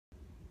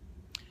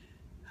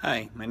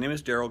Hi, my name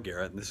is Daryl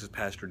Garrett, and this is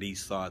Pastor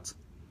D's Thoughts.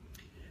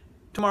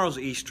 Tomorrow's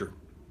Easter.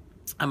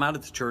 I'm out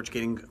at the church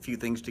getting a few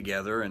things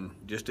together and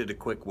just did a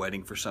quick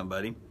wedding for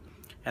somebody.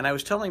 And I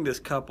was telling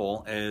this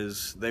couple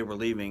as they were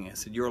leaving, I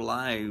said, your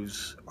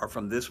lives are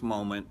from this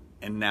moment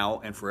and now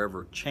and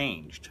forever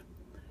changed.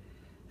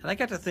 And I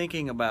got to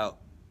thinking about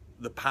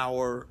the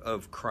power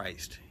of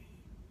Christ.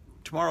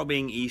 Tomorrow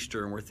being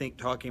Easter, and we're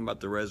talking about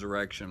the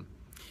resurrection.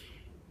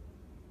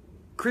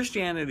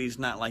 Christianity is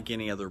not like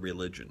any other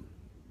religion.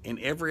 In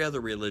every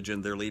other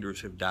religion, their leaders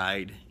have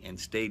died and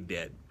stayed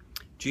dead.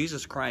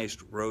 Jesus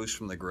Christ rose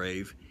from the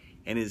grave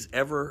and is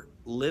ever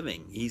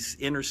living. He's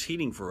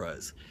interceding for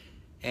us.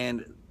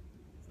 And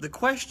the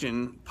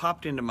question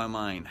popped into my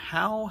mind,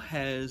 how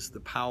has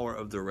the power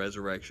of the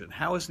resurrection,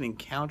 how has an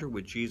encounter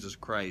with Jesus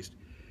Christ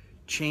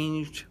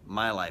changed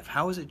my life?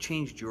 How has it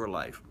changed your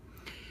life?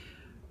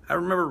 I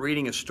remember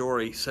reading a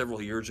story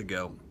several years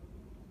ago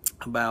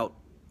about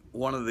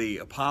one of the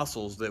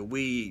apostles that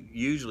we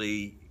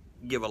usually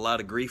give a lot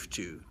of grief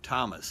to,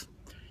 Thomas.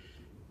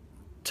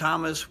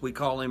 Thomas, we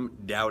call him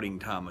Doubting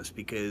Thomas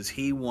because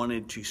he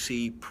wanted to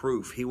see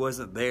proof. He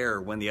wasn't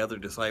there when the other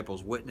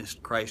disciples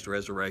witnessed Christ's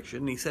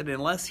resurrection. He said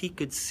unless he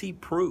could see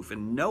proof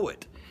and know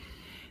it,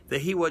 that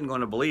he wasn't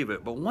going to believe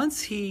it. But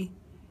once he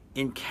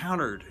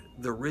encountered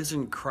the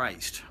risen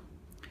Christ,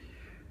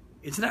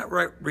 it's not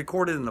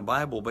recorded in the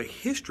Bible, but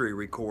history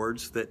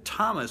records that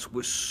Thomas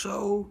was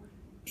so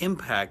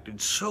impacted,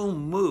 so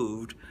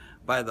moved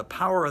by the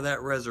power of that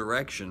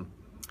resurrection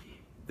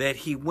that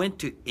he went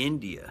to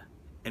India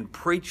and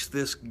preached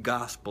this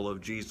gospel of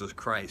Jesus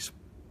Christ.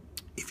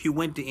 If you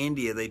went to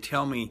India, they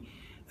tell me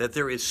that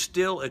there is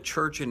still a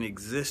church in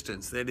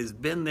existence that has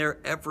been there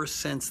ever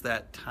since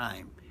that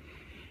time.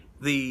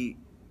 The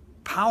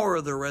power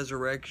of the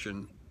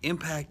resurrection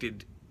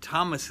impacted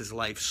Thomas's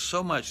life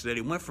so much that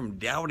he went from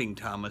doubting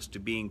Thomas to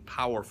being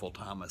powerful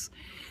Thomas,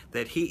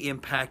 that he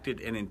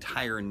impacted an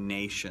entire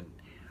nation.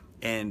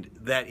 And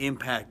that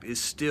impact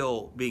is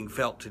still being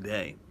felt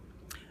today.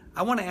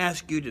 I want to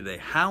ask you today,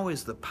 how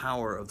has the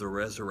power of the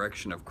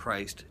resurrection of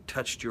Christ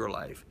touched your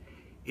life?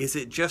 Is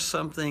it just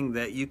something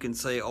that you can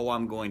say, oh,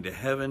 I'm going to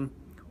heaven,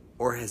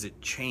 or has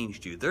it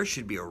changed you? There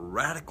should be a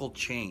radical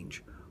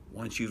change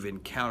once you've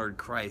encountered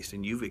Christ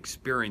and you've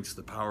experienced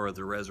the power of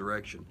the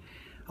resurrection.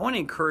 I want to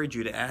encourage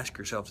you to ask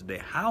yourself today,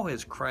 how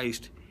has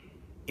Christ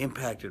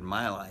impacted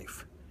my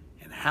life?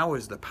 And how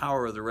has the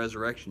power of the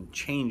resurrection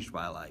changed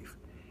my life?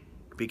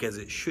 Because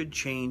it should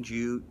change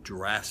you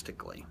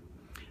drastically.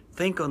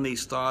 Think on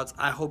these thoughts.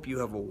 I hope you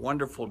have a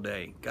wonderful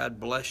day. God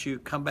bless you.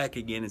 Come back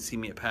again and see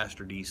me at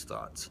Pastor D's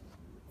Thoughts.